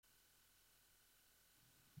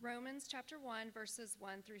Romans chapter 1, verses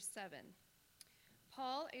 1 through 7.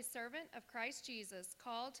 Paul, a servant of Christ Jesus,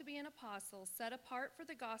 called to be an apostle, set apart for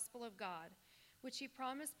the gospel of God, which he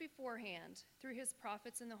promised beforehand through his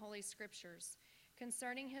prophets in the Holy Scriptures,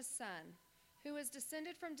 concerning his Son, who was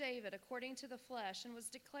descended from David according to the flesh, and was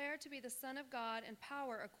declared to be the Son of God in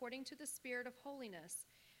power according to the Spirit of holiness,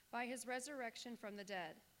 by his resurrection from the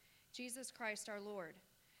dead, Jesus Christ our Lord,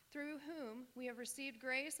 through whom we have received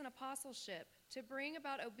grace and apostleship to bring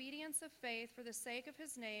about obedience of faith for the sake of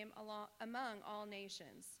his name among all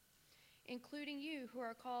nations, including you who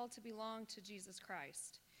are called to belong to Jesus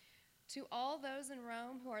Christ. To all those in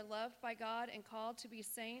Rome who are loved by God and called to be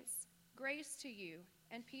saints, grace to you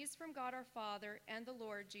and peace from God our Father and the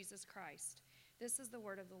Lord Jesus Christ. This is the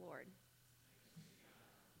word of the Lord.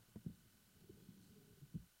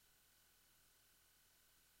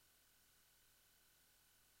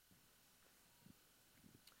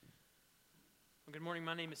 Good morning.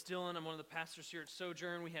 My name is Dylan. I'm one of the pastors here at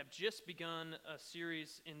Sojourn. We have just begun a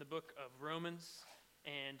series in the book of Romans,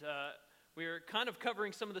 and we're kind of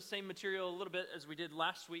covering some of the same material a little bit as we did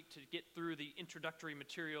last week to get through the introductory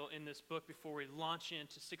material in this book before we launch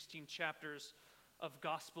into 16 chapters of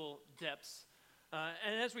gospel depths.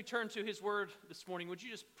 And as we turn to his word this morning, would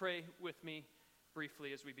you just pray with me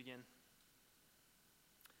briefly as we begin?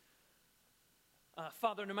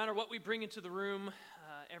 Father, no matter what we bring into the room,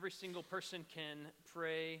 every single person can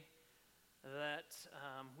pray that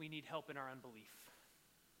we need help in our unbelief.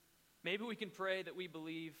 Maybe we can pray that we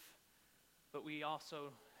believe, but we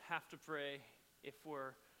also have to pray, if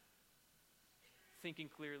we're thinking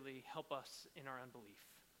clearly, help us in our unbelief.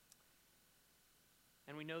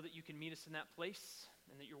 And we know that you can meet us in that place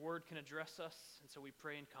and that your word can address us. And so we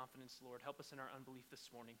pray in confidence, Lord, help us in our unbelief this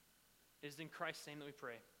morning. It is in Christ's name that we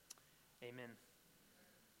pray. Amen.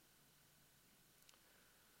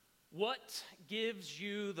 What gives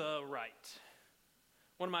you the right?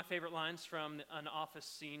 One of my favorite lines from an Office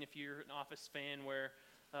scene, if you're an Office fan, where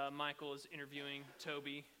Michael is interviewing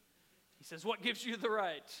Toby. He says, "What gives you the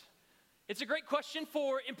right?" It's a great question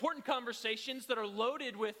for important conversations that are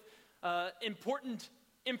loaded with important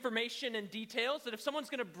information and details, that if someone's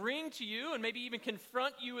going to bring to you and maybe even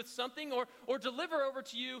confront you with something or deliver over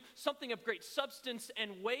to you something of great substance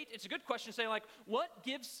and weight, it's a good question to say, like, what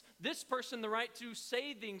gives this person the right to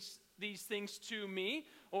say these things to me?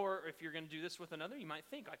 Or if you're going to do this with another, you might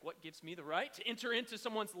think, like, what gives me the right to enter into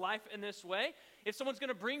someone's life in this way? If someone's going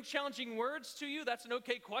to bring challenging words to you, that's an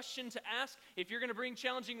okay question to ask. If you're going to bring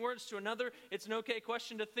challenging words to another, it's an okay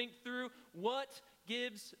question to think through. What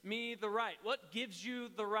gives me the right? What gives you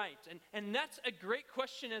the right? And that's a great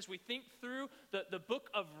question as we think through the book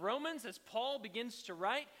of Romans, as Paul begins to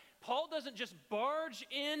write. Paul doesn't just barge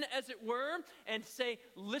in, as it were, and say,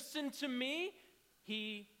 listen to me.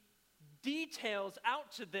 He details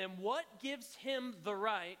out to them what gives him the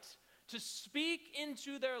right to speak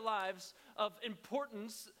into their lives of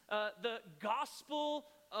importance, the gospel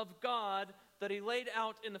of God that he laid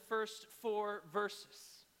out in the first 4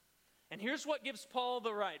 verses. And here's what gives Paul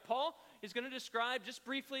the right. Paul is going to describe just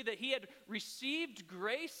briefly that he had received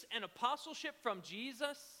grace and apostleship from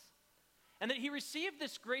Jesus, and that he received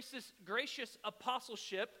this gracious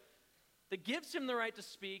apostleship that gives him the right to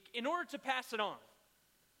speak in order to pass it on.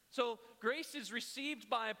 So grace is received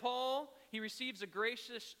by Paul. He receives a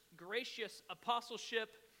gracious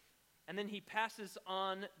apostleship, and then he passes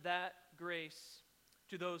on that grace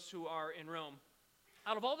to those who are in Rome.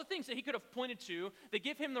 Out of all the things that he could have pointed to that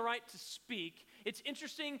give him the right to speak, it's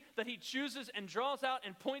interesting that he chooses and draws out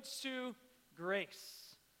and points to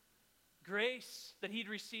grace. Grace that he'd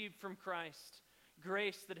received from Christ.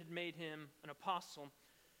 Grace that had made him an apostle.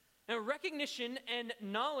 Now, recognition and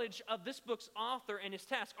knowledge of this book's author and his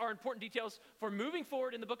task are important details for moving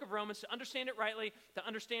forward in the book of Romans to understand it rightly, to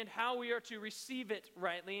understand how we are to receive it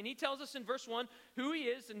rightly. And he tells us in verse 1 who he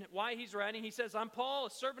is and why he's writing. He says, "I'm Paul,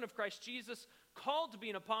 a servant of Christ Jesus, called to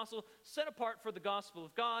be an apostle, set apart for the gospel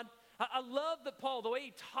of God." I love that Paul, the way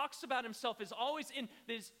he talks about himself, is always in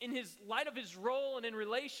his light of his role and in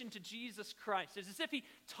relation to Jesus Christ. It's as if he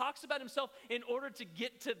talks about himself in order to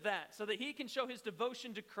get to that, so that he can show his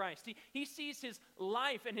devotion to Christ. He sees his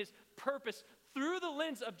life and his purpose through the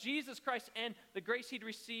lens of Jesus Christ and the grace he'd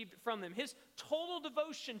received from him. His total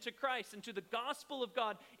devotion to Christ and to the gospel of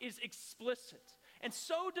God is explicit. And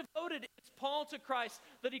so devoted is Paul to Christ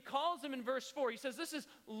that he calls him in verse 4. He says, "This is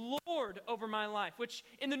Lord over my life," which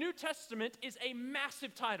in the New Testament is a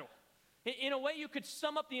massive title. In a way, you could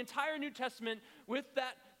sum up the entire New Testament with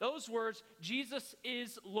those words, Jesus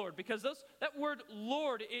is Lord. Because that word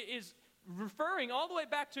Lord is referring all the way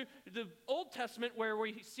back to the Old Testament where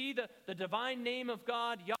we see the divine name of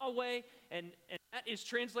God, Yahweh, and that is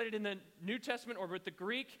translated in the New Testament, or with the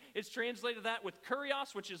Greek, it's translated that with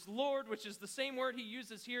kurios, which is Lord, which is the same word he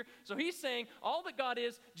uses here. So he's saying all that God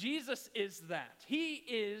is, Jesus is that. He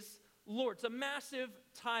is Lord. It's a massive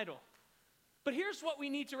title. But here's what we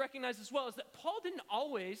need to recognize as well, is that Paul didn't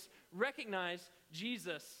always recognize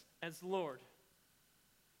Jesus as Lord.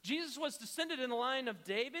 Jesus was descended in the line of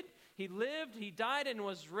David. He lived, he died, and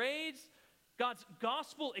was raised. God's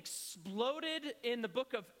gospel exploded in the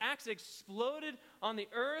book of Acts. It exploded on the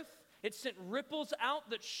earth. It sent ripples out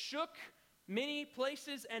that shook many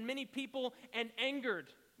places and many people and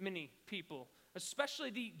angered many people,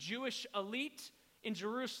 especially the Jewish elite in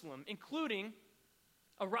Jerusalem, including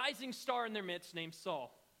a rising star in their midst named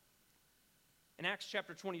Saul. In Acts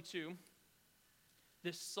chapter 22,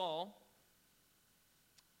 this Saul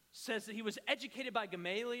says that he was educated by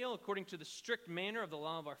Gamaliel according to the strict manner of the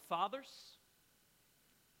law of our fathers.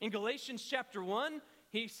 In Galatians chapter 1,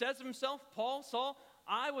 he says of himself, Saul,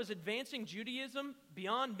 I was advancing Judaism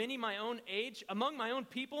beyond many my own age, among my own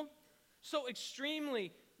people. So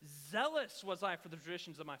extremely zealous was I for the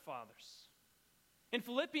traditions of my fathers. In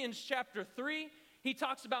Philippians chapter 3, he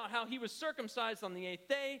talks about how he was circumcised on the 8th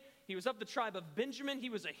day. He was of the tribe of Benjamin. He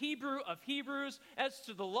was a Hebrew of Hebrews. As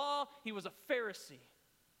to the law, he was a Pharisee.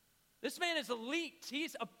 This man is elite.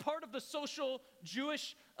 He's a part of the social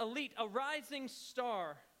Jewish elite, a rising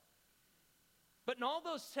star. But in all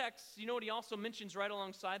those texts, you know what he also mentions right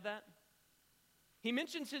alongside that? He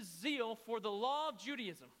mentions his zeal for the law of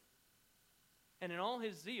Judaism. And in all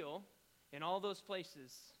his zeal, in all those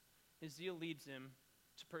places, his zeal leads him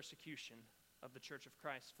to persecution of the church of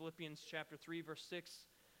Christ. Philippians chapter 3, verse 6.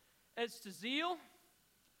 As to zeal,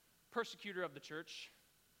 persecutor of the church.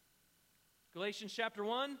 Galatians chapter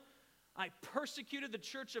 1, I persecuted the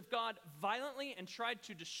church of God violently and tried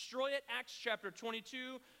to destroy it. Acts chapter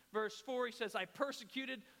 22, verse 4, he says, I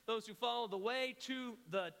persecuted those who follow the way to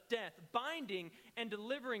the death, binding and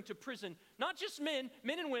delivering to prison. Not just men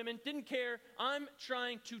and women, didn't care. I'm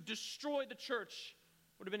trying to destroy the church,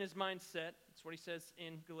 would have been his mindset. That's what he says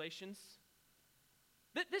in Galatians.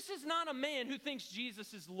 This is not a man who thinks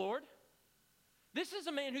Jesus is Lord. This is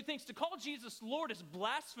a man who thinks to call Jesus Lord is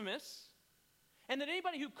blasphemous, and that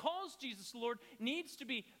anybody who calls Jesus Lord needs to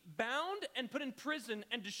be bound and put in prison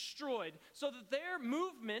and destroyed so that their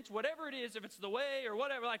movement, whatever it is, if it's the way or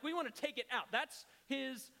whatever, like we want to take it out. That's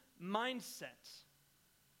his mindset.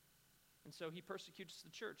 And so he persecutes the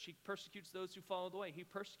church. He persecutes those who follow the way. He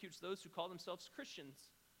persecutes those who call themselves Christians.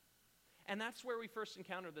 And that's where we first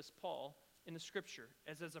encounter this Paul in the scripture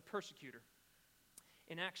as a persecutor.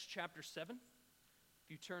 In Acts chapter 7,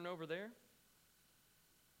 if you turn over there,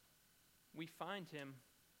 we find him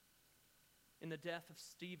in the death of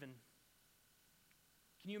Stephen.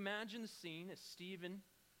 Can you imagine the scene as Stephen,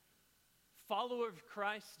 follower of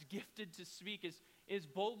Christ, gifted to speak, is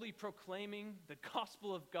boldly proclaiming the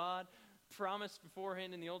gospel of God, promised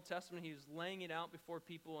beforehand in the Old Testament. He is laying it out before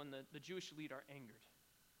people, and the Jewish elite are angered.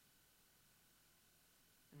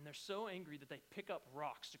 And they're so angry that they pick up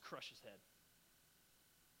rocks to crush his head.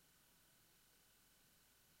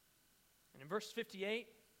 And in verse 58,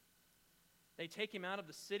 they take him out of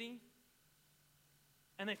the city,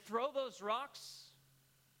 and they throw those rocks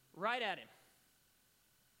right at him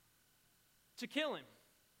to kill him.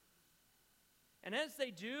 And as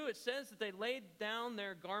they do, it says that they laid down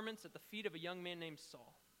their garments at the feet of a young man named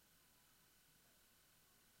Saul.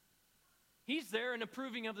 He's there and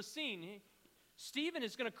approving of the scene. Stephen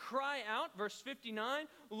is going to cry out, verse 59,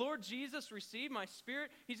 Lord Jesus, receive my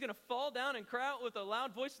spirit. He's going to fall down and cry out with a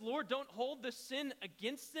loud voice, Lord, don't hold this sin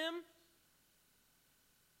against them.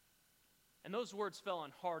 And those words fell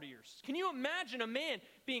on hard ears. Can you imagine a man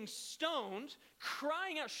being stoned,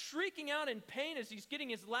 crying out, shrieking out in pain as he's getting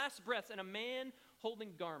his last breaths, and a man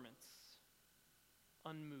holding garments,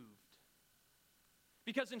 unmoved?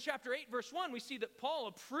 Because in chapter 8, verse 1, we see that Paul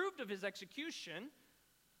approved of his execution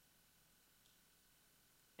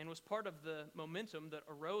and was part of the momentum that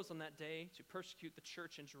arose on that day to persecute the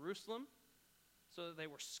church in Jerusalem so that they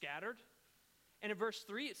were scattered. And in verse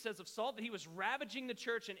 3, it says of Saul that he was ravaging the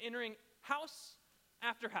church and entering house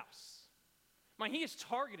after house. He is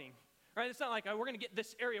targeting, right? It's not like, we're going to get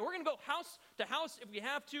this area. We're going to go house to house if we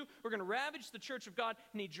have to. We're going to ravage the church of God.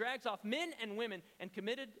 And he drags off men and women and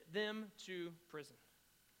committed them to prison.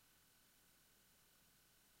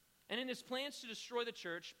 And in his plans to destroy the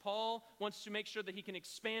church, Paul wants to make sure that he can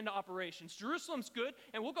expand operations. Jerusalem's good,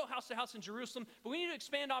 and we'll go house to house in Jerusalem, but we need to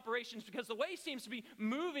expand operations because the way seems to be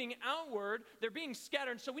moving outward. They're being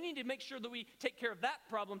scattered, so we need to make sure that we take care of that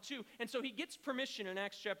problem too. And so he gets permission in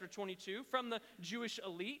Acts chapter 22 from the Jewish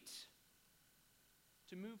elite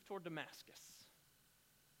to move toward Damascus.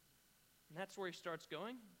 And that's where he starts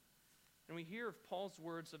going. And we hear of Paul's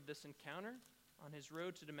words of this encounter on his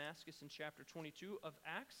road to Damascus in chapter 22 of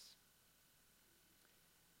Acts.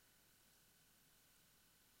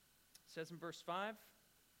 It says in verse 5,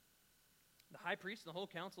 the high priest and the whole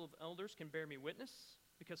council of elders can bear me witness,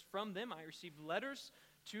 because from them I received letters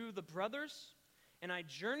to the brothers, and I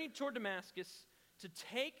journeyed toward Damascus to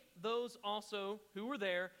take those also who were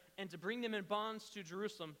there and to bring them in bonds to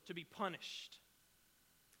Jerusalem to be punished.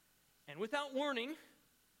 And without warning,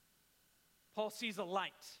 Paul sees a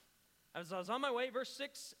light. As I was on my way, verse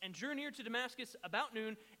 6, and drew near to Damascus about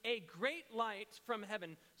noon, a great light from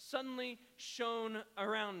heaven suddenly shone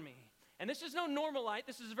around me. And this is no normal light.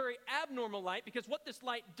 This is a very abnormal light, because what this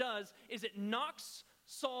light does is it knocks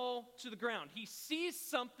Saul to the ground. He sees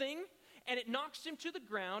something, and it knocks him to the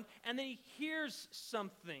ground, and then he hears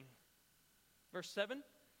something. Verse 7,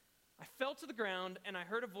 I fell to the ground, and I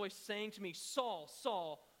heard a voice saying to me, Saul,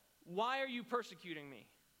 Saul, why are you persecuting me?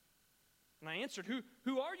 And I answered,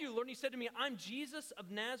 Who are you, Lord? And he said to me, I'm Jesus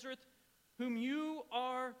of Nazareth, whom you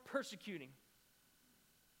are persecuting.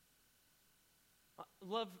 I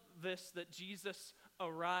love this, that Jesus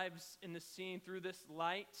arrives in the scene through this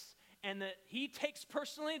light, and that he takes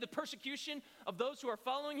personally the persecution of those who are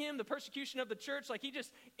following him, the persecution of the church. Like, he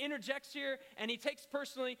just interjects here, and he takes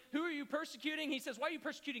personally, who are you persecuting? He says, why are you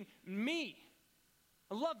persecuting me?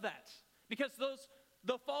 I love that, because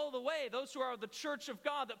they'll follow the way. Those who are the church of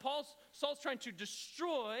God that Saul's trying to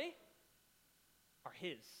destroy are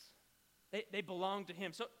his. They belong to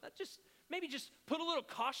him. So maybe just put a little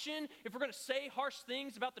caution if we're going to say harsh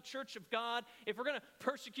things about the church of God, if we're going to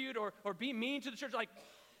persecute or be mean to the church, like,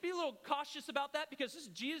 be a little cautious about that, because this is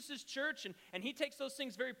Jesus' church, and he takes those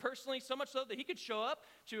things very personally, so much so that he could show up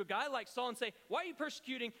to a guy like Saul and say, why are you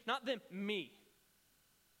persecuting, not them, me?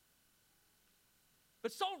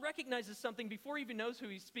 But Saul recognizes something before he even knows who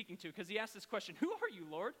he's speaking to, because he asks this question, who are you,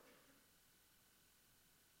 Lord?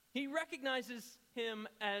 He recognizes him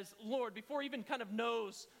as Lord before he even kind of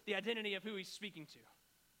knows the identity of who he's speaking to.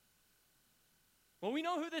 Well, we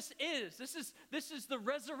know who this is. This is the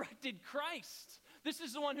resurrected Christ. This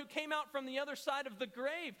is the one who came out from the other side of the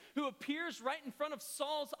grave, who appears right in front of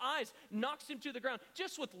Saul's eyes, knocks him to the ground,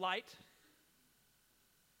 just with light.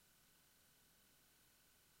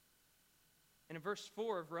 And in verse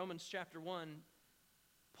 4 of Romans chapter 1,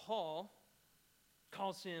 Paul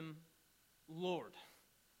calls him Lord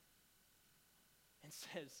and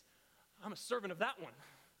says, I'm a servant of that one.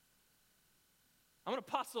 I'm an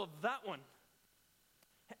apostle of that one.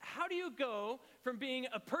 How do you go from being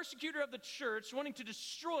a persecutor of the church, wanting to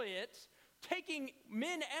destroy it, taking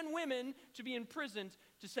men and women to be imprisoned,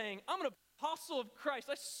 to saying, I'm an apostle of Christ,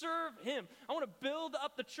 I serve him, I want to build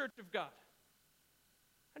up the church of God?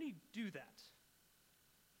 How do you do that?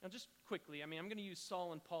 Now, just quickly, I'm going to use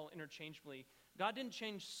Saul and Paul interchangeably. God didn't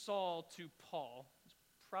change Saul to Paul. It's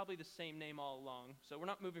probably the same name all along. So we're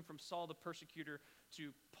not moving from Saul the persecutor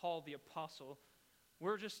to Paul the apostle.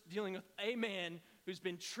 We're just dealing with a man who's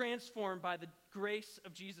been transformed by the grace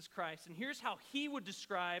of Jesus Christ. And here's how he would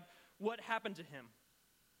describe what happened to him.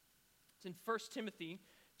 It's in 1 Timothy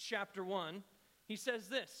chapter 1. He says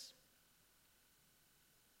this,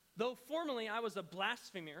 though formerly I was a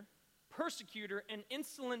blasphemer, persecutor, and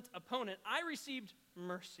insolent opponent, I received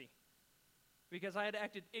mercy because I had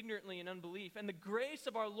acted ignorantly in unbelief. And the grace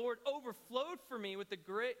of our Lord overflowed for me with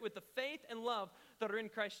the faith and love that are in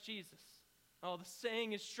Christ Jesus. Oh, the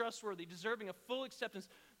saying is trustworthy, deserving of full acceptance,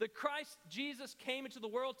 that Christ Jesus came into the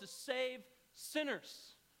world to save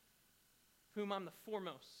sinners, of whom I'm the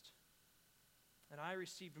foremost. And I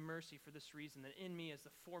received mercy for this reason, that in me as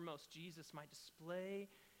the foremost, Jesus might display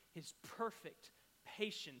his perfect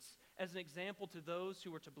patience as an example to those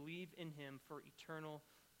who were to believe in him for eternal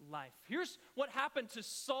life. Here's what happened to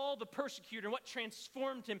Saul the persecutor and what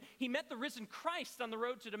transformed him. He met the risen Christ on the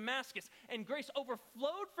road to Damascus, and grace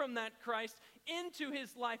overflowed from that Christ into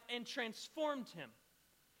his life and transformed him.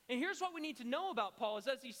 And here's what we need to know about Paul, is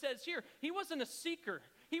as he says here, he wasn't a seeker.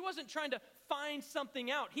 He wasn't trying to find something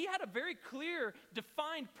out. He had a very clear,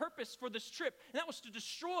 defined purpose for this trip, and that was to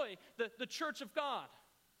destroy the church of God.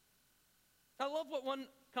 I love what one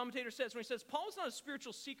commentator says when he says, Paul was not a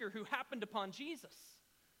spiritual seeker who happened upon Jesus.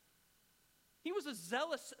 He was a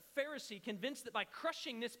zealous Pharisee, convinced that by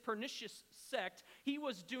crushing this pernicious sect, he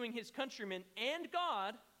was doing his countrymen and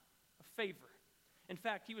God favor. In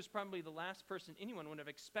fact, he was probably the last person anyone would have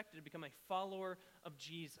expected to become a follower of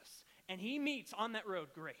Jesus. And he meets on that road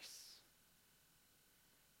grace.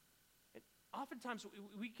 And oftentimes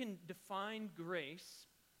we can define grace,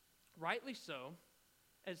 rightly so,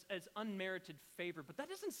 as unmerited favor, but that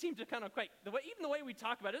doesn't seem to kind of quite, even the way we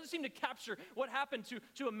talk about it, doesn't seem to capture what happened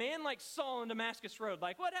to a man like Saul on Damascus Road.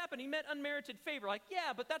 Like, what happened? He met unmerited favor. Like,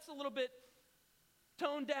 yeah, but that's a little bit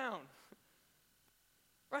toned down,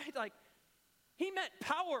 right? Like, he met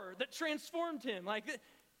power that transformed him. Like,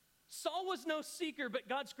 Saul was no seeker, but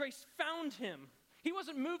God's grace found him. He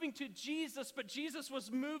wasn't moving to Jesus, but Jesus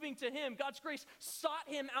was moving to him. God's grace sought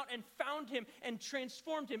him out and found him and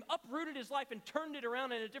transformed him, uprooted his life and turned it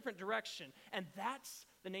around in a different direction. And that's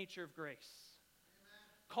the nature of grace. Amen.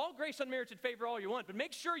 Call grace unmerited favor all you want, but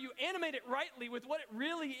make sure you animate it rightly with what it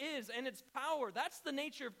really is and its power. That's the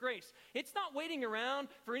nature of grace. It's not waiting around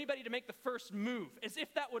for anybody to make the first move, as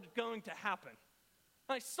if that was going to happen.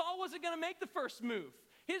 Like, Saul wasn't going to make the first move.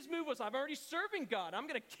 His move was, I'm already serving God. I'm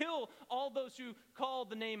going to kill all those who call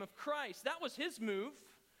the name of Christ. That was his move.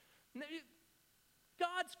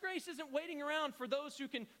 God's grace isn't waiting around for those who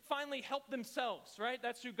can finally help themselves, right?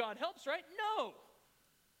 That's who God helps, right? No.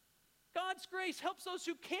 God's grace helps those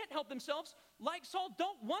who can't help themselves, like Saul,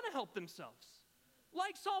 don't want to help themselves.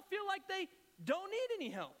 Like Saul, feel like they don't need any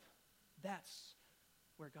help. That's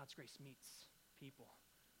where God's grace meets people.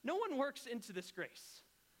 No one works into this grace.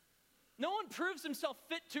 No one proves himself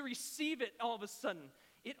fit to receive it all of a sudden.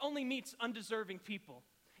 It only meets undeserving people.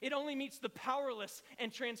 It only meets the powerless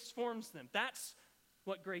and transforms them. That's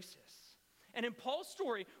what grace is. And in Paul's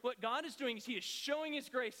story, what God is doing is he is showing his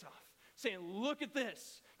grace off, saying, look at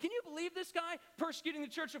this. Can you believe this guy persecuting the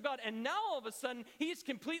church of God? And now all of a sudden, he's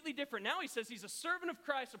completely different. Now he says he's a servant of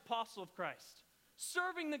Christ, apostle of Christ,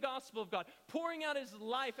 serving the gospel of God, pouring out his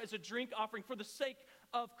life as a drink offering for the sake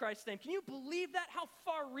of Christ's name. Can you believe that? How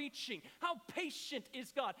far-reaching, how patient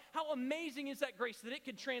is God? How amazing is that grace that it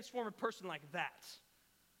can transform a person like that?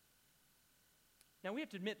 Now, we have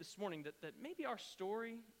to admit this morning that maybe our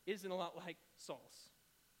story isn't a lot like Saul's.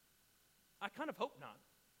 I kind of hope not,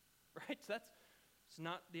 right? It's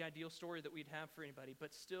not the ideal story that we'd have for anybody,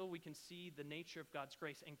 but still we can see the nature of God's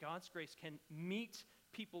grace, and God's grace can meet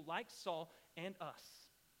people like Saul and us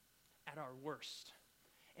at our worst.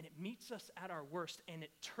 And it meets us at our worst, and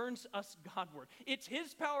it turns us Godward. It's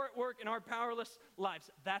his power at work in our powerless lives.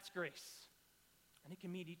 That's grace. And it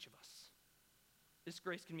can meet each of us. This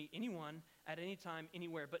grace can meet anyone at any time,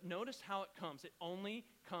 anywhere. But notice how it comes. It only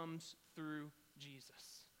comes through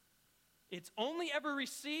Jesus. It's only ever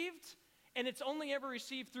received, and it's only ever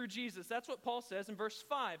received through Jesus. That's what Paul says in verse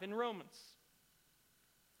 5 in Romans.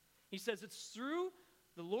 He says it's through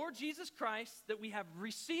the Lord Jesus Christ that we have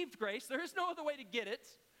received grace. There is no other way to get it.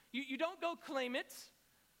 You don't go claim it.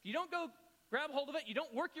 You don't go grab hold of it. You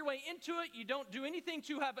don't work your way into it. You don't do anything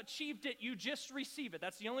to have achieved it. You just receive it.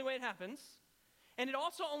 That's the only way it happens. And it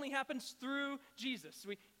also only happens through Jesus.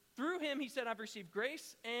 Through him, he said, I've received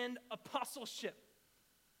grace and apostleship.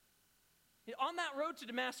 On that road to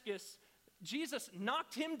Damascus, Jesus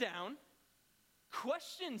knocked him down,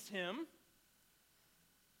 questions him,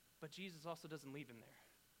 but Jesus also doesn't leave him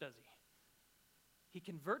there, does he? He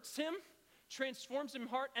converts him, transforms him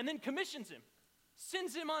heart, and then commissions him,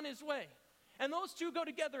 sends him on his way. And those two go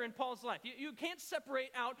together in Paul's life. You can't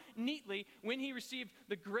separate out neatly when he received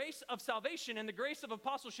the grace of salvation and the grace of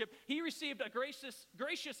apostleship. He received a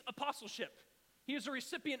gracious apostleship. He was a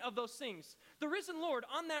recipient of those things. The risen Lord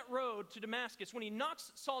on that road to Damascus, when he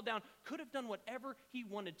knocks Saul down, could have done whatever he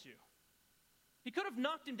wanted to. He could have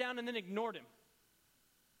knocked him down and then ignored him.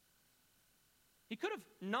 He could have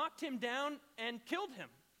knocked him down and killed him.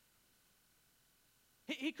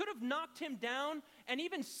 He could have knocked him down and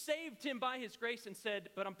even saved him by his grace and said,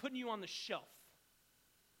 but I'm putting you on the shelf.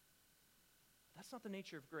 That's not the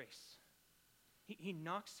nature of grace. He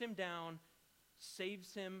knocks him down,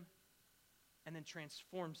 saves him, and then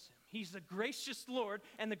transforms him. He's a gracious Lord,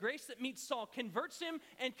 and the grace that meets Saul converts him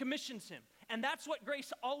and commissions him. And that's what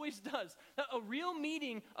grace always does. A real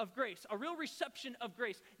meeting of grace, a real reception of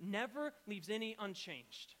grace, never leaves any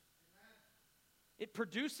unchanged. It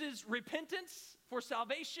produces repentance for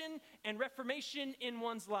salvation and reformation in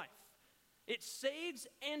one's life. It saves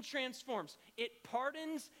and transforms. It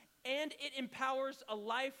pardons and it empowers a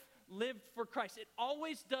life lived for Christ. It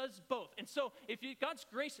always does both. And so if God's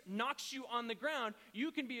grace knocks you on the ground,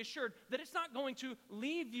 you can be assured that it's not going to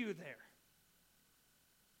leave you there.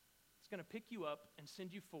 It's going to pick you up and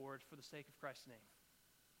send you forward for the sake of Christ's name.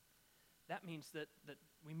 That means that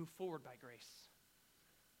we move forward by grace.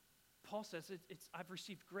 Paul says, I've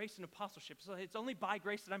received grace and apostleship. So it's only by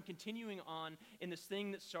grace that I'm continuing on in this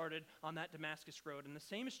thing that started on that Damascus road. And the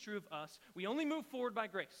same is true of us. We only move forward by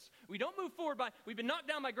grace. We don't move forward we've been knocked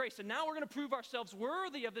down by grace, and now we're going to prove ourselves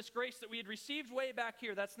worthy of this grace that we had received way back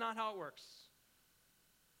here. That's not how it works.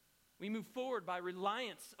 We move forward by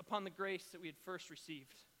reliance upon the grace that we had first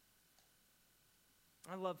received.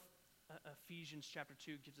 I love Ephesians chapter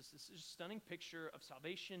 2 gives us this stunning picture of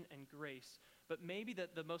salvation and grace. But maybe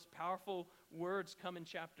the most powerful words come in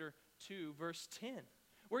chapter 2, verse 10,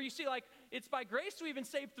 where you see, like, it's by grace we've been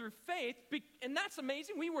saved through faith, and that's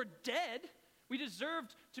amazing. We were dead. We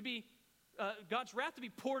deserved to be, God's wrath to be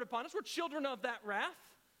poured upon us. We're children of that wrath.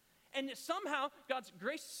 And somehow God's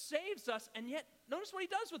grace saves us, and yet notice what he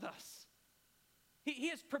does with us. He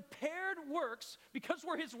has prepared works, because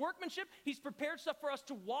we're his workmanship, he's prepared stuff for us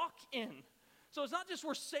to walk in. So it's not just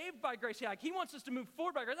we're saved by grace. Like, he wants us to move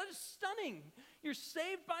forward by grace. That is stunning. You're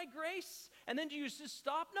saved by grace, and then do you just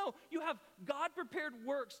stop? No, you have God-prepared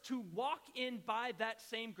works to walk in by that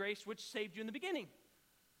same grace which saved you in the beginning.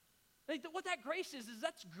 Like, what that grace is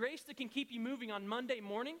that's grace that can keep you moving on Monday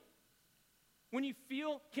morning. When you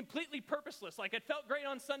feel completely purposeless, like it felt great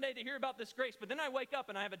on Sunday to hear about this grace, but then I wake up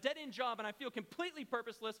and I have a dead-end job and I feel completely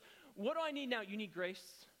purposeless. What do I need now? You need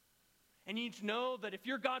grace. And you need to know that if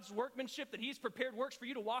you're God's workmanship, that he's prepared works for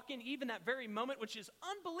you to walk in even that very moment, which is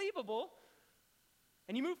unbelievable.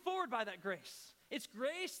 And you move forward by that grace. It's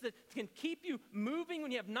grace that can keep you moving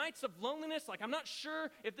when you have nights of loneliness, like I'm not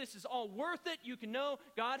sure if this is all worth it. You can know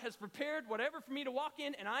God has prepared whatever for me to walk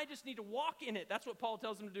in, and I just need to walk in it. That's what Paul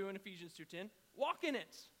tells him to do in Ephesians 2:10. Walk in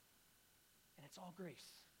it. And it's all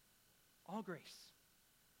grace. All grace.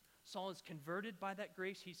 Saul is converted by that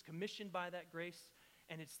grace. He's commissioned by that grace.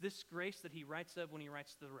 And it's this grace that he writes of when he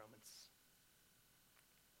writes to the Romans.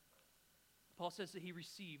 Paul says that he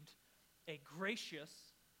received a gracious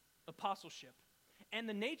apostleship. And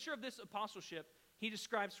the nature of this apostleship he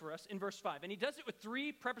describes for us in verse 5. And he does it with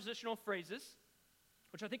 3 prepositional phrases,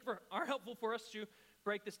 which I think are helpful for us to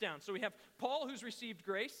break this down. So we have Paul, who's received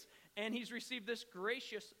grace, and he's received this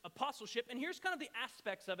gracious apostleship. And here's kind of the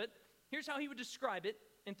aspects of it. Here's how he would describe it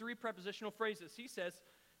in 3 prepositional phrases. He says,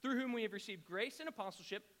 through whom we have received grace and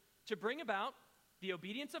apostleship to bring about the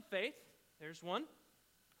obedience of faith. There's 1.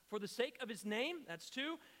 For the sake of his name, that's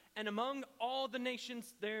 2. And among all the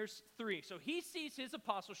nations, there's 3. So he sees his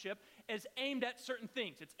apostleship as aimed at certain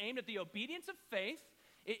things. It's aimed at the obedience of faith.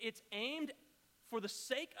 It's aimed for the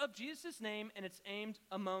sake of Jesus' name, and it's aimed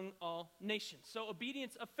among all nations. So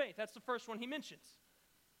obedience of faith, that's the first one he mentions.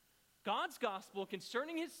 God's gospel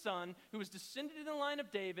concerning his son, who was descended in the line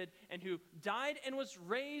of David, and who died and was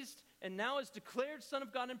raised, and now is declared Son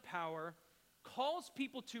of God in power, calls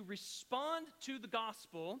people to respond to the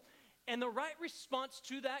gospel. And the right response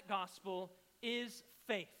to that gospel is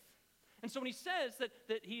faith. And so when he says that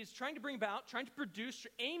he is trying to bring about, trying to produce,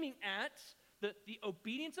 aiming at the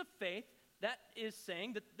obedience of faith, that is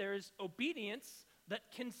saying that there is obedience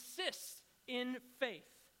that consists in faith.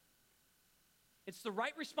 It's the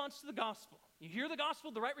right response to the gospel. You hear the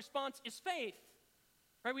gospel, the right response is faith.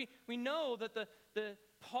 Right? We know that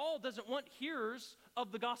Paul doesn't want hearers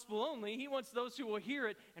of the gospel only. He wants those who will hear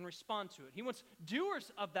it and respond to it. He wants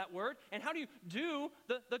doers of that word. And how do you do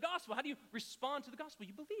the gospel? How do you respond to the gospel?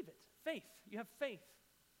 You believe it. Faith. You have faith.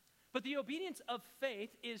 But the obedience of faith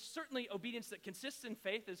is certainly obedience that consists in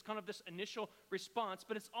faith, is kind of this initial response.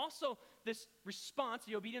 But it's also this response,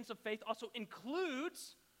 the obedience of faith, also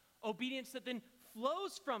includes obedience that then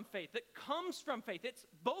flows from faith, that comes from faith. It's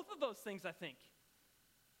both of those things, I think.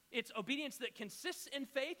 It's obedience that consists in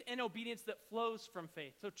faith and obedience that flows from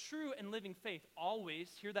faith. So true and living faith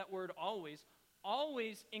always, hear that word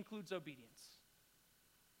always includes obedience.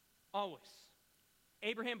 Always.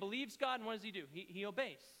 Abraham believes God, and what does he do? He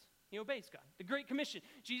obeys. He obeys God. The Great Commission.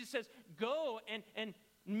 Jesus says, go and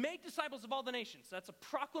make disciples of all the nations. That's a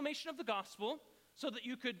proclamation of the gospel so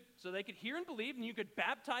they could hear and believe, and you could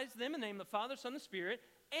baptize them in the name of the Father, Son, and Spirit,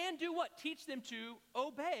 and do what? Teach them to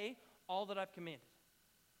obey all that I've commanded.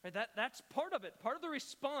 Right, that's part of it. Part of the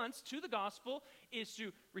response to the gospel is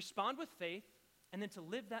to respond with faith and then to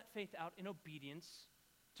live that faith out in obedience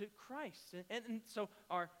to Christ. And so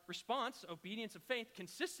our response, obedience of faith,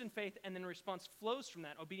 consists in faith, and then response flows from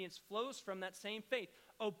that. Obedience flows from that same faith.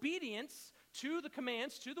 Obedience to the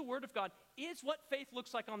commands, to the word of God, is what faith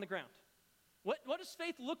looks like on the ground. What does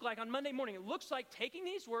faith look like on Monday morning? It looks like taking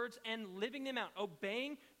these words and living them out,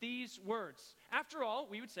 obeying these words. After all,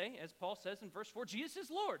 we would say, as Paul says in verse 4, Jesus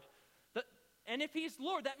is Lord. And if he's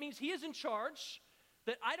Lord, that means he is in charge,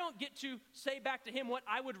 that I don't get to say back to him what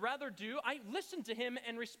I would rather do. I listen to him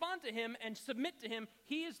and respond to him and submit to him.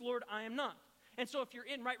 He is Lord, I am not. And so if you're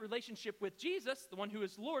in right relationship with Jesus, the one who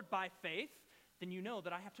is Lord by faith, then you know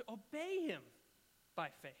that I have to obey him by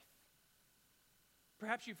faith.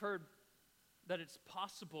 Perhaps you've heard that it's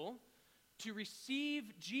possible to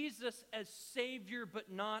receive Jesus as Savior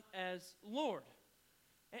but not as Lord.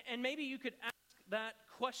 And maybe you could ask that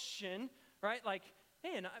question, right? Like,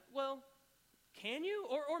 man, can you?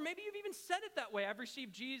 Or maybe you've even said it that way. I've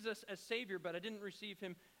received Jesus as Savior, but I didn't receive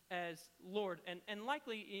him as Lord. And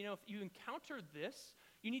likely, if you encounter this,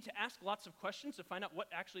 you need to ask lots of questions to find out what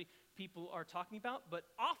actually people are talking about. But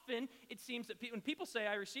often, it seems that when people say,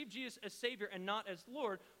 I received Jesus as Savior and not as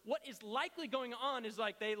Lord, what is likely going on is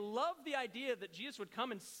like they love the idea that Jesus would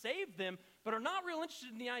come and save them, but are not real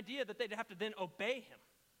interested in the idea that they'd have to then obey him.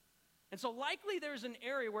 And so likely there's an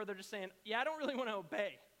area where they're just saying, yeah, I don't really want to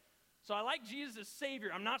obey. So I like Jesus as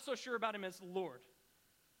Savior. I'm not so sure about him as Lord.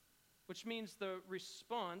 Which means the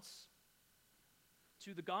response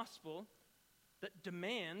to the gospel that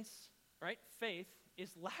demands, right, faith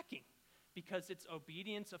is lacking, because it's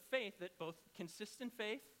obedience of faith that both consists in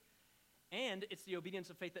faith, and it's the obedience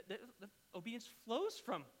of faith that the obedience flows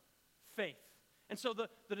from faith. And so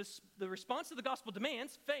the response to the gospel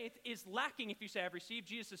demands faith is lacking if you say, I've received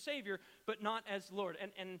Jesus as Savior, but not as Lord.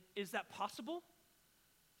 And is that possible?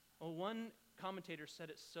 Well, one commentator said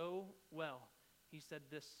it so well. He said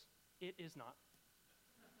this, it is not.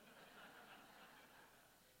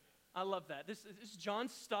 I love that. This is John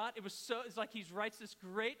Stott. It's like he writes this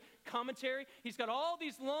great commentary. He's got all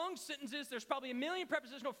these long sentences. There's probably a million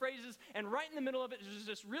prepositional phrases, and right in the middle of it is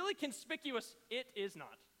this really conspicuous, it is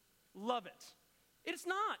not. Love it. It is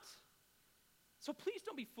not. So please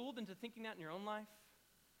don't be fooled into thinking that in your own life.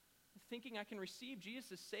 Thinking I can receive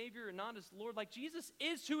Jesus as Savior and not as Lord. Like, Jesus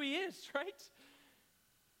is who he is, right?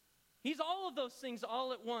 He's all of those things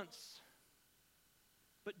all at once.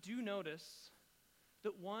 But do notice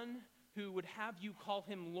that one who would have you call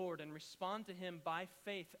him Lord and respond to him by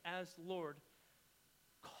faith as Lord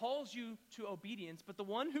calls you to obedience, but the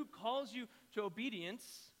one who calls you to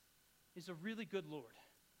obedience is a really good Lord.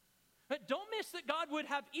 But don't miss that God would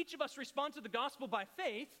have each of us respond to the gospel by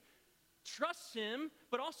faith, trust him,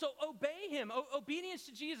 but also obey him. Obedience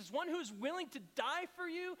to Jesus, one who is willing to die for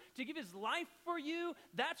you, to give his life for you,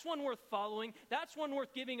 that's one worth following. That's one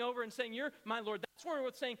worth giving over and saying, you're my Lord. That's one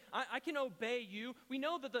worth saying, I can obey you. We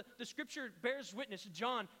know that the scripture bears witness.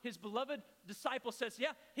 John, his beloved disciple, says,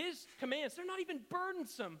 yeah, his commands, they're not even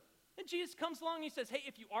burdensome. And Jesus comes along and he says, hey,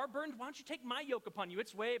 if you are burdened, why don't you take my yoke upon you?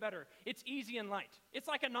 It's way better. It's easy and light. It's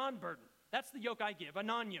like a non-burden. That's the yoke I give, a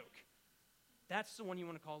non-yoke. That's the one you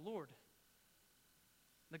want to call Lord.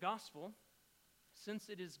 The gospel, since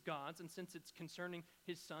it is God's and since it's concerning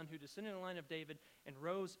his Son who descended in the line of David and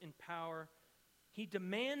rose in power, he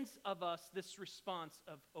demands of us this response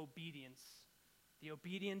of obedience, the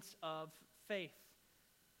obedience of faith.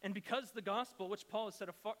 And because the gospel, which Paul is set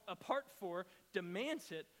apart for,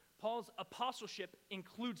 demands it, Paul's apostleship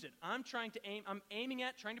includes it. I'm aiming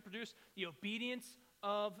at trying to produce the obedience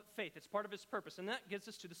of faith. It's part of his purpose. And that gets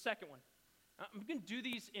us to the second one. I'm going to do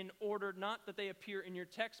these in order, not that they appear in your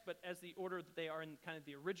text, but as the order that they are in kind of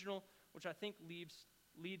the original, which I think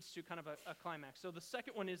leads to kind of a climax. So the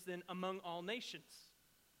second one is then among all nations.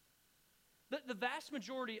 The vast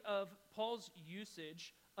majority of Paul's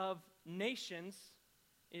usage of nations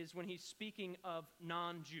is when he's speaking of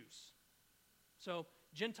non-Jews. So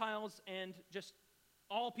Gentiles and just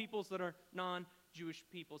all peoples that are non-Jewish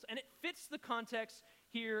peoples. And it fits the context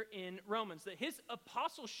here in Romans, that his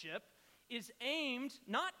apostleship is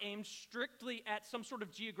not aimed strictly at some sort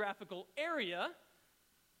of geographical area.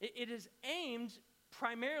 It is aimed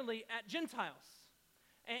primarily at Gentiles.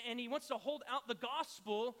 And he wants to hold out the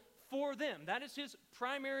gospel for them. That is his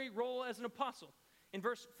primary role as an apostle. In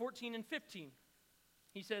verse 14 and 15,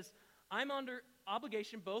 he says, I'm under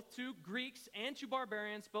obligation both to Greeks and to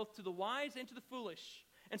barbarians, both to the wise and to the foolish.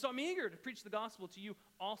 And so I'm eager to preach the gospel to you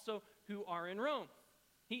also who are in Rome.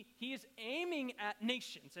 He is aiming at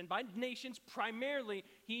nations, and by nations, primarily,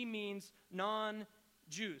 he means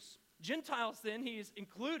non-Jews. Gentiles, then, he is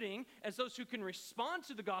including as those who can respond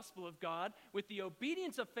to the gospel of God with the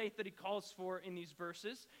obedience of faith that he calls for in these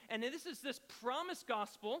verses. And this is this promised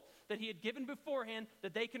gospel that he had given beforehand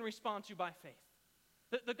that they can respond to by faith.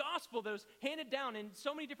 The gospel that was handed down in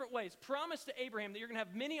so many different ways, promised to Abraham that you're going to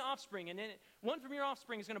have many offspring, and one from your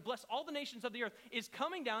offspring is going to bless all the nations of the earth, is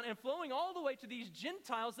coming down and flowing all the way to these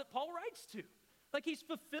Gentiles that Paul writes to. Like he's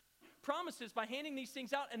fulfilling promises by handing these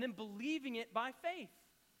things out and then believing it by faith.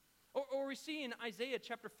 Or we see in Isaiah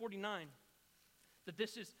chapter 49 that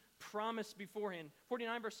this is promised beforehand.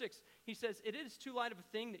 49 verse 6, he says, it is too light of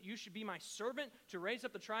a thing that you should be my servant to raise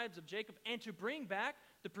up the tribes of Jacob and to bring back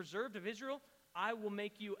the preserved of Israel. I will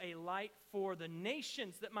make you a light for the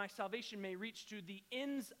nations, that my salvation may reach to the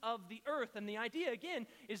ends of the earth. And the idea, again,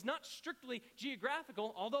 is not strictly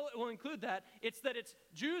geographical, although it will include that. It's that it's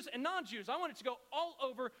Jews and non-Jews. I want it to go all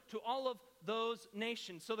over to all of those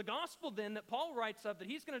nations. So the gospel then that Paul writes of, that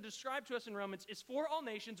he's going to describe to us in Romans, is for all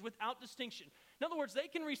nations without distinction. In other words, they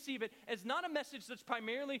can receive it as not a message that's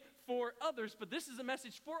primarily for others, but this is a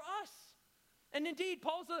message for us. And indeed,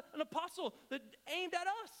 Paul's an apostle that aimed at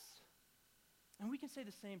us. And we can say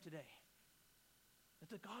the same today, that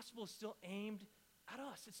the gospel is still aimed at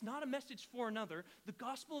us. It's not a message for another. The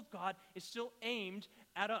gospel of God is still aimed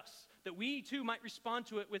at us, that we too might respond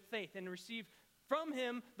to it with faith and receive from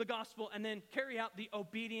him the gospel and then carry out the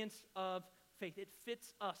obedience of faith. It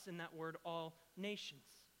fits us in that word, all nations.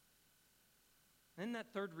 And that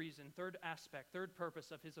third reason, third aspect, third purpose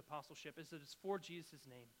of his apostleship is that it's for Jesus'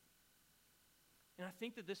 name. And I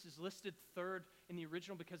think that this is listed third in the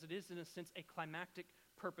original because it is, in a sense, a climactic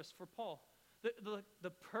purpose for Paul.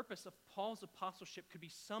 The purpose of Paul's apostleship could be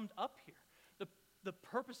summed up here. The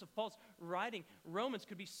purpose of Paul's writing Romans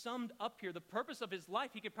could be summed up here. The purpose of his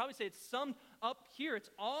life, he could probably say it's summed up here.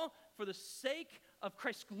 It's all for the sake of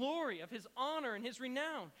Christ's glory, of his honor and his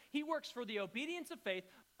renown. He works for the obedience of faith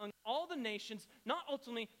among all the nations, not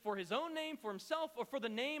ultimately for his own name, for himself, or for the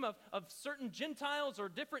name of certain Gentiles or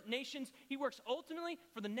different nations. He works ultimately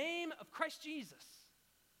for the name of Christ Jesus.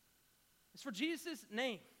 It's for Jesus'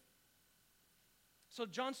 name. So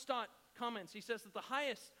John Stott comments, he says that the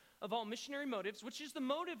highest of all missionary motives, which is the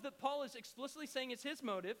motive that Paul is explicitly saying is his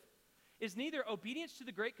motive, is neither obedience to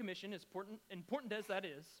the Great Commission, as important as that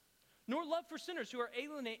is, nor love for sinners who are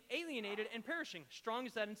alienated and perishing, strong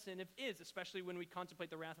as that incentive is, especially when we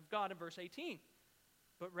contemplate the wrath of God in verse 18,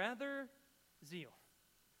 but rather zeal,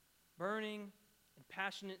 burning and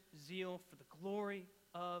passionate zeal for the glory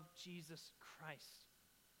of Jesus Christ.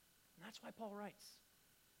 And that's why Paul writes.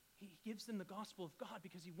 He gives them the gospel of God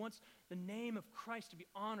because he wants the name of Christ to be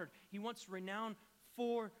honored. He wants renown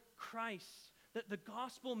for Christ. That the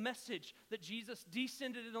gospel message that Jesus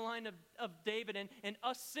descended in the line of David and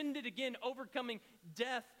ascended again, overcoming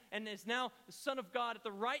death, and is now the Son of God at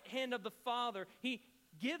the right hand of the Father. He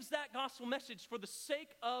gives that gospel message for the sake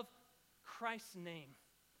of Christ's name.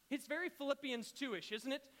 It's very Philippians 2-ish,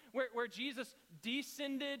 isn't it? Where Jesus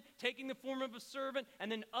descended, taking the form of a servant,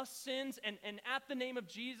 and then ascends, and at the name of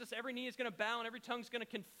Jesus, every knee is going to bow and every tongue is going to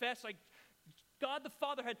confess. Like God the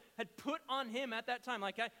Father had put on him at that time,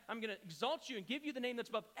 like I'm going to exalt you and give you the name that's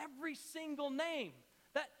above every single name.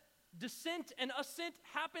 That descent and ascent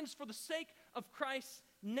happens for the sake of Christ's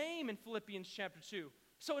name in Philippians chapter 2.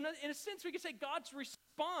 So in a sense, we could say God's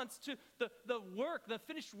response to the work, the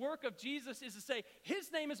finished work of Jesus is to say,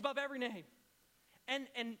 his name is above every name.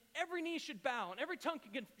 And every knee should bow, and every tongue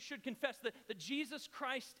should confess that Jesus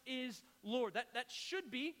Christ is Lord. That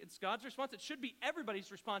should be, it's God's response, it should be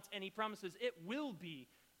everybody's response, and he promises it will be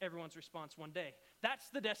everyone's response one day. That's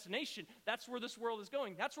the destination. That's where this world is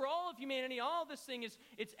going. That's where all of humanity, all this thing is,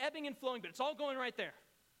 it's ebbing and flowing, but it's all going right there.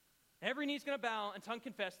 Every knee's going to bow and tongue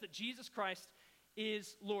confess that Jesus Christ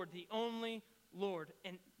is Lord, the only Lord.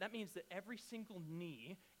 And that means that every single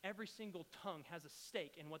knee, every single tongue has a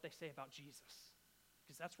stake in what they say about Jesus.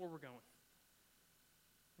 Because that's where we're going.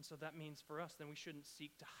 And so that means for us, then we shouldn't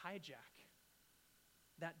seek to hijack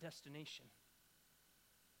that destination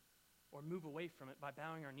or move away from it by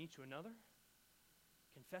bowing our knee to another,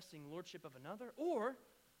 confessing lordship of another, or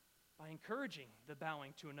by encouraging the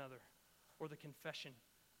bowing to another or the confession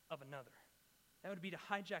of another. That would be to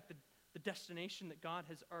hijack the destination that God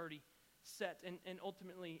has already set and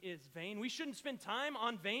ultimately is vain. We shouldn't spend time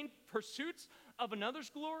on vain pursuits of another's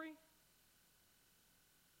glory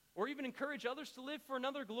or even encourage others to live for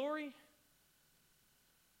another glory.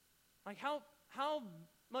 Like how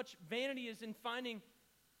much vanity is in finding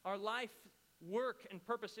our life, work, and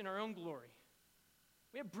purpose in our own glory.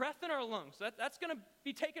 We have breath in our lungs. That's going to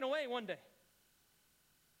be taken away one day.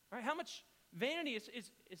 Right? How much vanity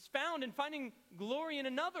is found in finding glory in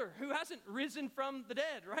another who hasn't risen from the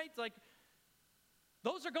dead, right? It's like,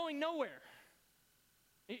 those are going nowhere.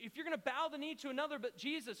 If you're going to bow the knee to another but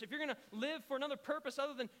Jesus, if you're going to live for another purpose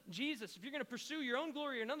other than Jesus, if you're going to pursue your own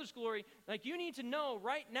glory or another's glory, like you need to know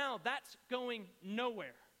right now that's going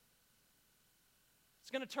nowhere.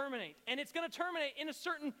 It's going to terminate. And it's going to terminate in a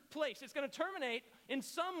certain place. It's going to terminate in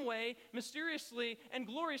some way, mysteriously and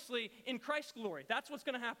gloriously, in Christ's glory. That's what's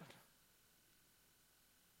going to happen.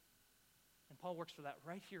 And Paul works for that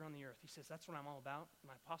right here on the earth. He says, that's what I'm all about,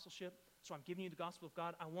 my apostleship. So I'm giving you the gospel of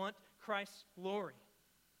God. I want Christ's glory.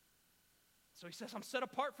 So he says, I'm set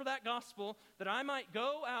apart for that gospel, that I might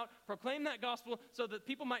go out, proclaim that gospel, so that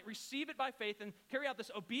people might receive it by faith and carry out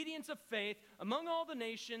this obedience of faith among all the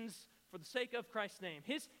nations for the sake of Christ's name.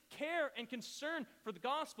 His care and concern for the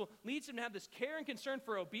gospel leads him to have this care and concern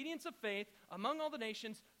for obedience of faith among all the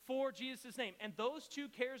nations for Jesus' name. And those two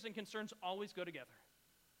cares and concerns always go together.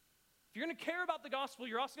 If you're going to care about the gospel,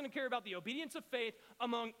 you're also going to care about the obedience of faith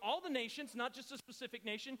among all the nations, not just a specific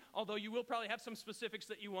nation, although you will probably have some specifics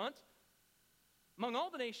that you want. Among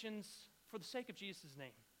all the nations for the sake of Jesus'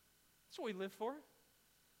 name. That's what we live for.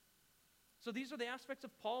 So these are the aspects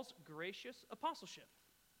of Paul's gracious apostleship.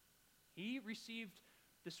 He received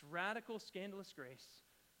this radical, scandalous grace,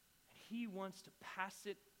 and he wants to pass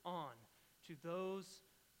it on to those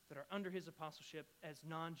that are under his apostleship as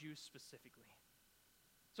non-Jews specifically.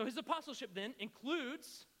 So his apostleship then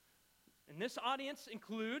includes, and this audience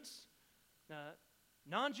includes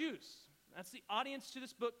non-Jews. That's the audience to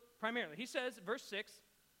this book primarily. He says, verse 6,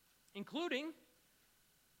 including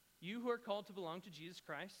you who are called to belong to Jesus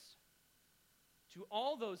Christ, to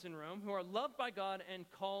all those in Rome who are loved by God and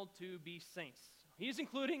called to be saints. He's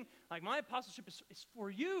including, like, my apostleship is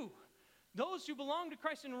for you. Those who belong to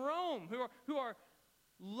Christ in Rome, who are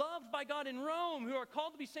loved by God in Rome, who are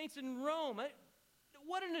called to be saints in Rome.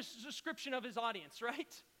 What a description of his audience,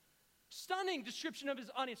 right? Stunning description of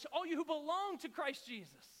his audience. All you who belong to Christ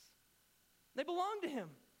Jesus. They belong to him.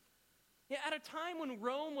 Yeah, at a time when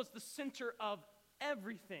Rome was the center of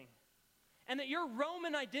everything, and that your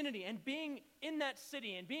Roman identity and being in that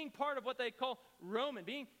city and being part of what they call Roman,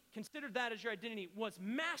 being considered that as your identity, was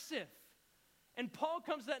massive. And Paul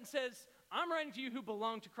comes to that and says, I'm writing to you who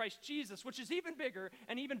belong to Christ Jesus, which is even bigger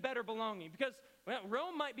and even better belonging. Because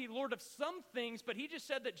Rome might be Lord of some things, but he just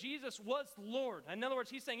said that Jesus was Lord. In other words,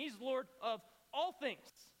 he's saying he's Lord of all things.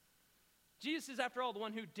 Jesus is, after all, the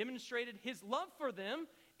one who demonstrated his love for them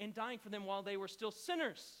in dying for them while they were still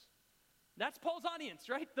sinners. That's Paul's audience,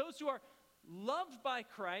 right? Those who are loved by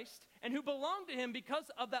Christ and who belong to him because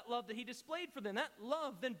of that love that he displayed for them. That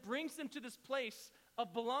love then brings them to this place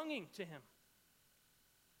of belonging to him.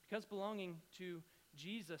 Because belonging to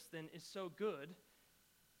Jesus then is so good,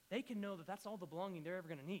 they can know that that's all the belonging they're ever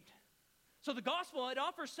going to need. So the gospel, it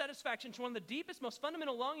offers satisfaction to one of the deepest, most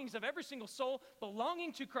fundamental longings of every single soul,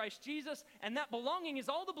 belonging to Christ Jesus, and that belonging is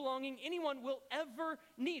all the belonging anyone will ever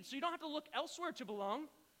need. So you don't have to look elsewhere to belong.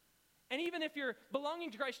 And even if your belonging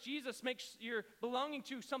to Christ Jesus makes your belonging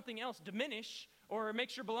to something else diminish, or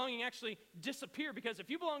makes your belonging actually disappear, because if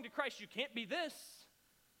you belong to Christ, you can't be this.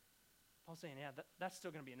 Paul's saying, yeah, that's still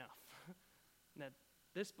going to be enough. That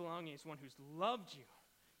this belonging is one who's loved you.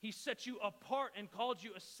 He set you apart and called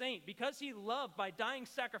you a saint. Because he loved by dying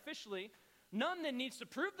sacrificially, none then needs to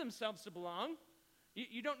prove themselves to belong.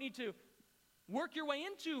 You don't need to work your way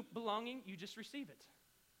into belonging. You just receive it.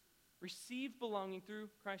 Receive belonging through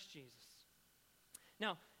Christ Jesus.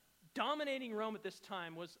 Now, dominating Rome at this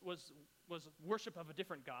time was worship of a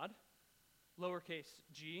different god, lowercase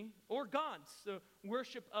g, or gods. So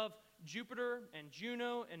worship of Jupiter and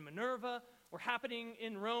Juno and Minerva were happening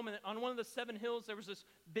in Rome. And on one of the 7 hills, there was this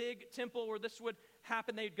big temple where this would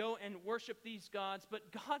happen. They'd go and worship these gods.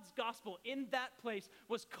 But God's gospel in that place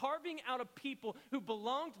was carving out a people who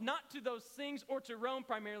belonged not to those things or to Rome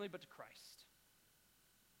primarily, but to Christ.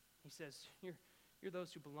 He says, you're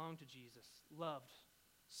those who belong to Jesus, loved,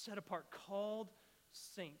 set apart, called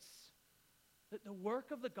saints. That the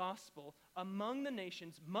work of the gospel among the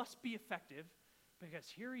nations must be effective, because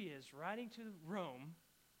here he is writing to Rome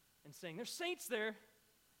and saying, there's saints there,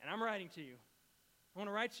 and I'm writing to you. I want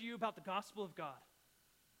to write to you about the gospel of God.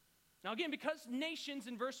 Now again, because nations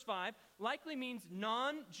in verse 5 likely means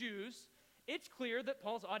non-Jews, it's clear that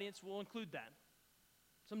Paul's audience will include that.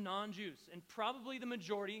 Some non-Jews, and probably the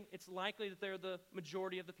majority. It's likely that they're the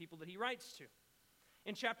majority of the people that he writes to.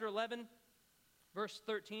 In chapter 11, verse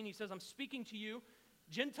 13, he says, I'm speaking to you,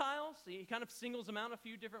 Gentiles. He kind of singles them out a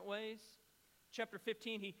few different ways. Chapter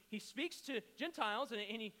 15, he speaks to Gentiles, and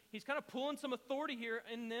he's kind of pulling some authority here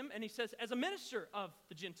in them, and he says, as a minister of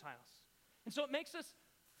the Gentiles. And so it makes us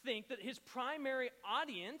think that his primary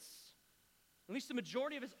audience, at least the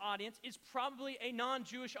majority of his audience, is probably a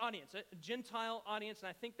non-Jewish audience, a Gentile audience, and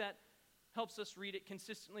I think that helps us read it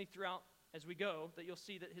consistently throughout as we go, that you'll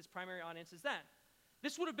see that his primary audience is that.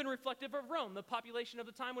 This would have been reflective of Rome. The population of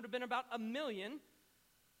the time would have been about 1 million,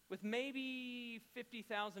 with maybe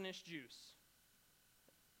 50,000-ish Jews.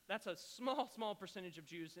 That's a small percentage of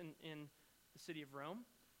Jews in the city of Rome.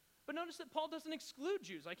 But notice that Paul doesn't exclude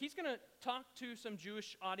Jews. Like, he's going to talk to some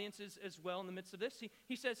Jewish audiences as well in the midst of this.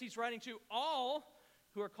 He says he's writing to all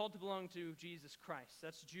who are called to belong to Jesus Christ.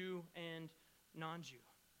 That's Jew and non-Jew.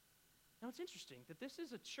 Now, it's interesting that this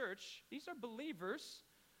is a church, these are believers,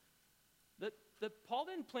 that Paul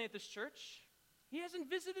didn't plant this church. He hasn't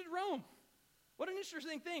visited Rome. What an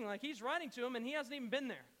interesting thing. Like, he's writing to them, and he hasn't even been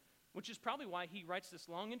there, which is probably why he writes this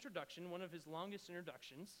long introduction, one of his longest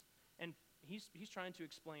introductions, and he's trying to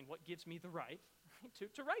explain what gives me the right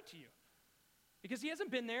to write to you. Because he hasn't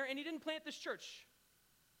been there, and he didn't plant this church.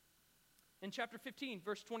 In chapter 15,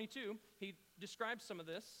 verse 22, he describes some of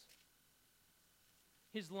this.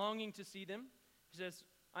 His longing to see them. He says,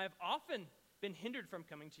 I have often been hindered from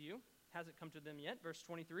coming to you. Hasn't come to them yet. Verse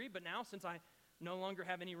 23, but now since I no longer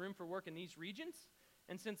have any room for work in these regions,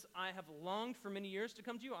 and since I have longed for many years to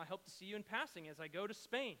come to you, I hope to see you in passing as I go to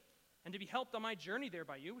Spain, and to be helped on my journey there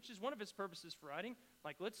by you, which is one of his purposes for writing.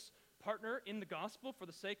 Like, let's partner in the gospel for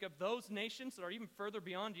the sake of those nations that are even further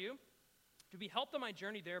beyond you, to be helped on my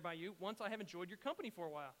journey there by you once I have enjoyed your company for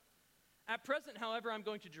a while. At present, however, I'm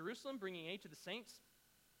going to Jerusalem, bringing aid to the saints.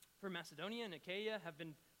 For Macedonia and Achaia have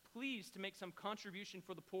been pleased to make some contribution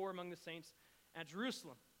for the poor among the saints at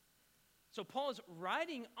Jerusalem. So Paul is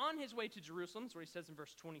riding on his way to Jerusalem, that's what he says in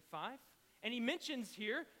verse 25. And he mentions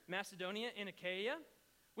here Macedonia and Achaia,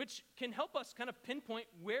 which can help us kind of pinpoint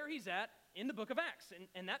where he's at in the book of Acts.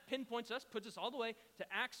 And that pinpoints us, puts us all the way to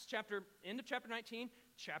Acts end of chapter 19,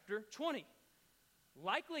 chapter 20.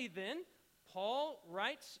 Likely then, Paul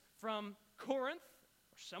writes from Corinth,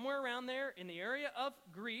 or somewhere around there in the area of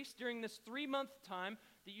Greece during this 3-month time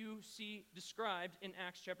that you see described in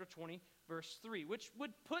Acts chapter 20, verse 3, which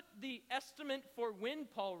would put the estimate for when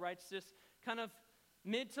Paul writes this kind of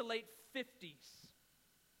mid to late 50s.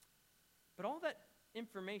 But all that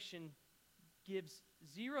information gives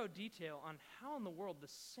zero detail on how in the world the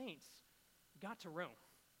saints got to Rome.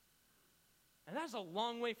 And that is a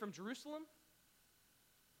long way from Jerusalem.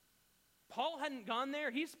 Paul hadn't gone there.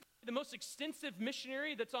 He's the most extensive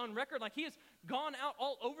missionary that's on record. Like, he has gone out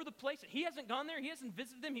all over the place. He hasn't gone there. He hasn't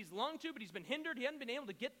visited them. He's longed to, but he's been hindered. He hasn't been able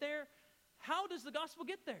to get there. How does the gospel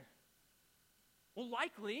get there? Well,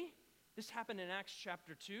 likely, this happened in Acts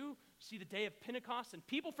chapter 2. You see the day of Pentecost, and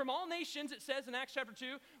people from all nations, it says in Acts chapter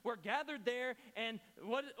 2, were gathered there, and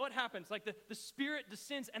what happens? Like, the Spirit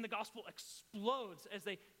descends, and the gospel explodes as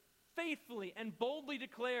they faithfully and boldly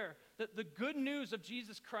declare that the good news of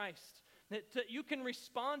Jesus Christ, that you can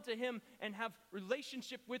respond to him and have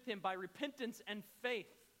relationship with him by repentance and faith.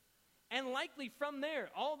 And likely from there,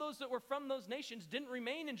 all those that were from those nations didn't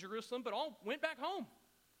remain in Jerusalem, but all went back home.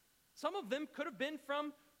 Some of them could have been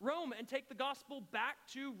from Rome and take the gospel back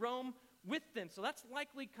to Rome with them. So that's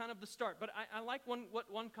likely kind of the start. But I like what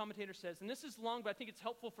one commentator says, and this is long, but I think it's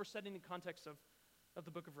helpful for setting the context of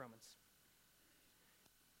the book of Romans.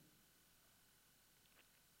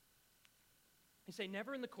 He say,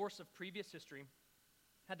 never in the course of previous history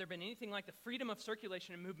had there been anything like the freedom of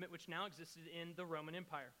circulation and movement which now existed in the Roman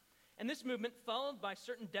Empire. And this movement, followed by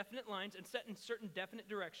certain definite lines and set in certain definite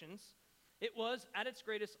directions, it was at its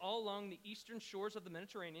greatest all along the eastern shores of the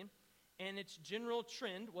Mediterranean, and its general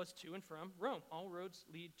trend was to and from Rome. All roads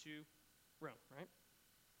lead to Rome, right?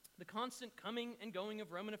 The constant coming and going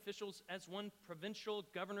of Roman officials as one provincial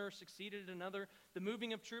governor succeeded another, the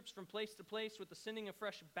moving of troops from place to place with the sending of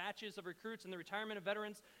fresh batches of recruits and the retirement of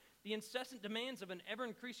veterans, the incessant demands of an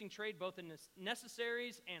ever-increasing trade both in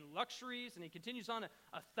necessaries and luxuries, and he continues on,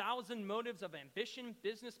 1,000 motives of ambition,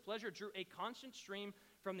 business, pleasure drew a constant stream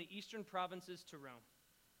from the eastern provinces to Rome.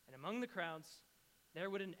 And among the crowds,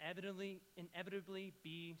 there would inevitably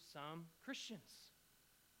be some Christians.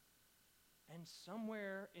 And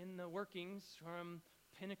somewhere in the workings from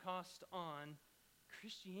Pentecost on,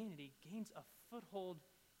 Christianity gains a foothold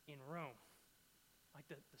in Rome. Like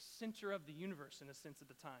the center of the universe, in a sense, at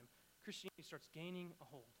the time. Christianity starts gaining a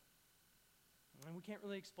hold. And we can't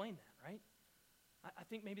really explain that, right? I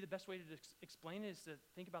think maybe the best way to explain it is to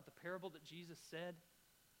think about the parable that Jesus said.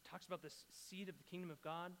 It talks about this seed of the kingdom of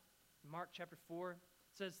God. In Mark chapter 4, it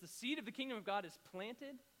says, the seed of the kingdom of God is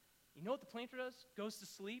planted. You know what the planter does? Goes to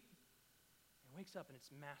sleep. Wakes up and it's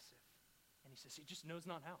massive. And he says, he just knows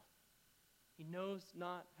not how. He knows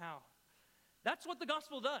not how. That's what the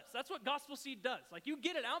gospel does. That's what gospel seed does. Like, you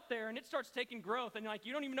get it out there and it starts taking growth, and like,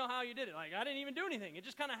 you don't even know how you did it. Like, I didn't even do anything. It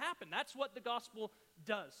just kind of happened. That's what the gospel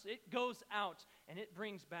does. It goes out and it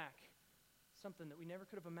brings back something that we never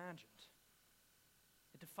could have imagined.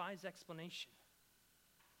 It defies explanation.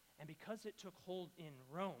 And because it took hold in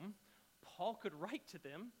Rome, Paul could write to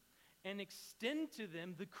them and extend to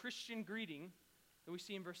them the Christian greeting that we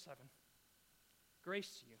see in verse 7.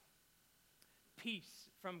 Grace to you. Peace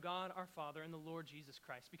from God our Father and the Lord Jesus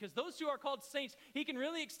Christ. Because those who are called saints, he can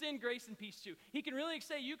really extend grace and peace to. He can really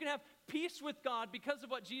say you can have peace with God because of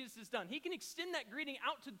what Jesus has done. He can extend that greeting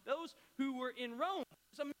out to those who were in Rome.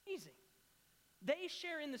 It's amazing. They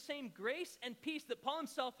share in the same grace and peace that Paul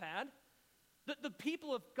himself had, that the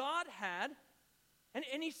people of God had.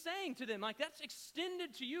 And he's saying to them, like, that's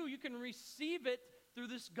extended to you. You can receive it through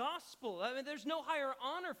this gospel. I mean, there's no higher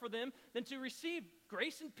honor for them than to receive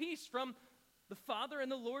grace and peace from the Father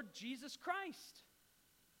and the Lord Jesus Christ.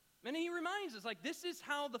 And he reminds us, like, this is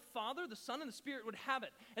how the Father, the Son, and the Spirit would have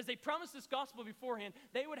it. As they promised this gospel beforehand,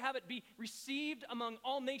 they would have it be received among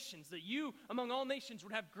all nations, that you, among all nations,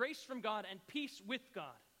 would have grace from God and peace with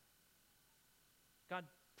God. God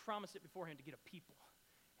promised it beforehand to get a people.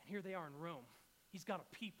 And here they are in Rome. He's got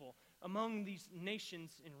a people among these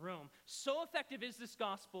nations in Rome. So effective is this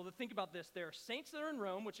gospel that, think about this, there are saints that are in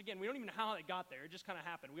Rome, which again, we don't even know how they got there. It just kind of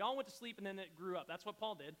happened. We all went to sleep and then it grew up. That's what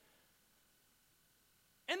Paul did.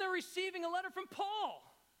 And they're receiving a letter from Paul.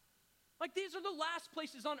 Like, these are the last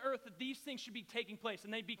places on earth that these things should be taking place,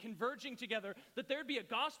 and they'd be converging together, that there'd be a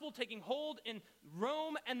gospel taking hold in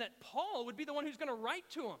Rome, and that Paul would be the one who's going to write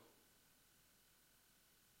to them.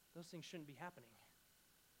 Those things shouldn't be happening.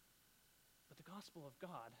 But the gospel of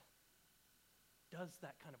God does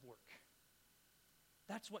that kind of work.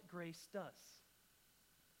 That's what grace does.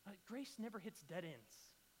 Grace never hits dead ends.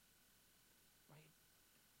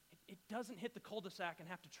 It doesn't hit the cul-de-sac and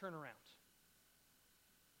have to turn around.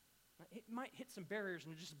 It might hit some barriers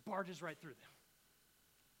and it just barges right through them.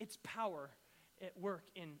 It's power at work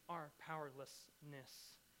in our powerlessness.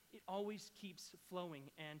 It always keeps flowing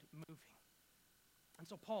and moving. And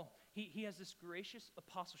so Paul, he has this gracious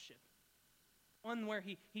apostleship, one where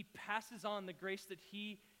he passes on the grace that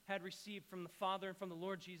he had received from the Father and from the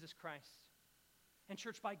Lord Jesus Christ. And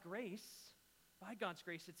church, by grace, by God's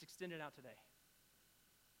grace, it's extended out today.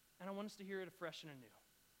 And I want us to hear it afresh and anew.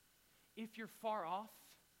 If you're far off,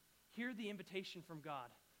 hear the invitation from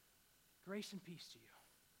God. Grace and peace to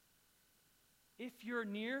you. If you're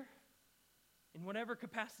near, in whatever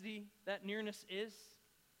capacity that nearness is,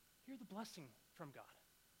 hear the blessing from God.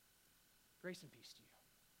 Grace and peace to you.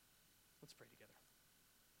 Let's pray together.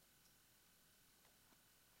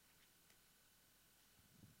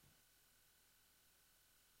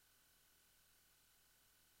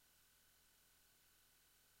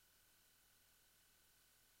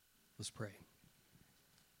 Let's pray.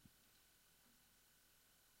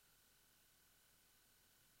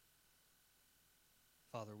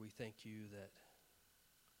 Father, we thank you that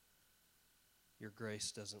your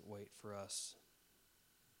grace doesn't wait for us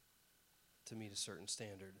to meet a certain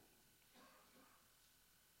standard.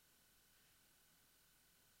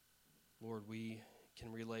 Lord, we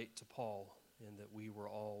can relate to Paul in that we were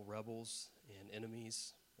all rebels and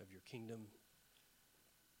enemies of your kingdom.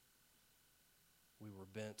 We were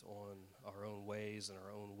bent on our own ways and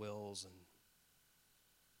our own wills, and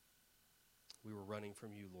we were running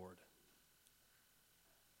from you, Lord.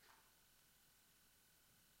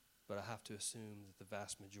 But I have to assume that the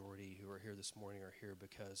vast majority who are here this morning are here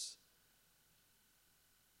because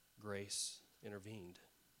grace intervened.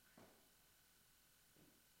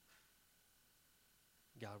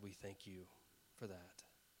 God, we thank you for that.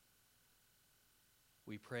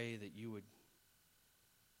 We pray that you would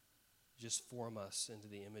just form us into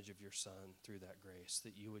the image of your Son through that grace,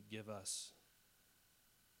 that you would give us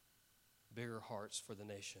bigger hearts for the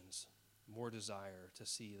nations, more desire to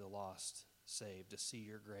see the lost saved, to see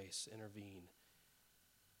your grace intervene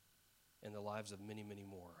in the lives of many, many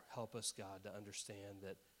more. Help us, God, to understand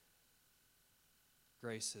that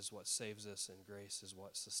grace is what saves us and grace is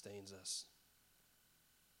what sustains us,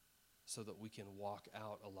 so that we can walk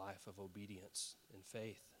out a life of obedience and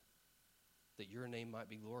faith, that your name might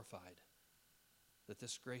be glorified, that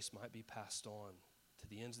this grace might be passed on to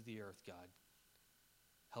the ends of the earth, God.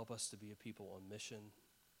 Help us to be a people on mission,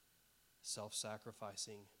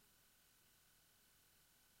 self-sacrificing.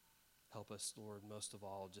 Help us, Lord, most of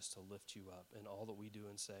all, just to lift you up in all that we do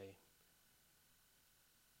and say,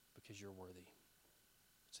 because you're worthy.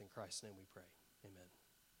 It's in Christ's name we pray. Amen.